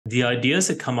The ideas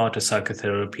that come out of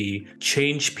psychotherapy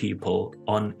change people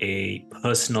on a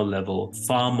personal level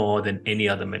far more than any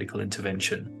other medical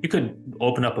intervention. You could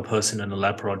open up a person in a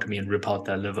laparotomy and rip out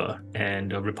their liver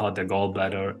and rip out their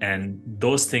gallbladder, and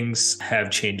those things have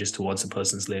changes towards a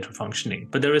person's later functioning.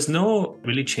 But there is no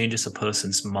really changes a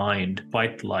person's mind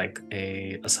quite like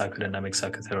a psychodynamic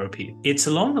psychotherapy. It's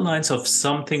along the lines of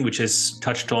something which is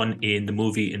touched on in the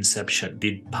movie Inception,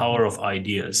 the power of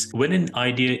ideas. When an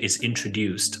idea is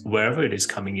introduced, wherever it is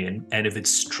coming in, and if it's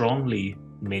strongly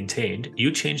maintained, you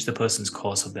change the person's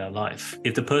course of their life.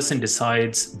 If the person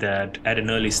decides that at an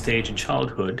early stage in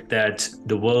childhood that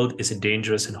the world is a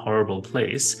dangerous and horrible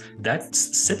place, that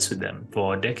sits with them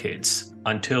for decades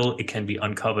until it can be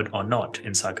uncovered or not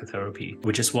in psychotherapy,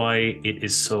 which is why it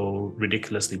is so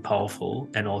ridiculously powerful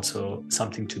and also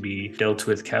something to be dealt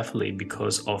with carefully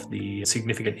because of the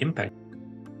significant impact.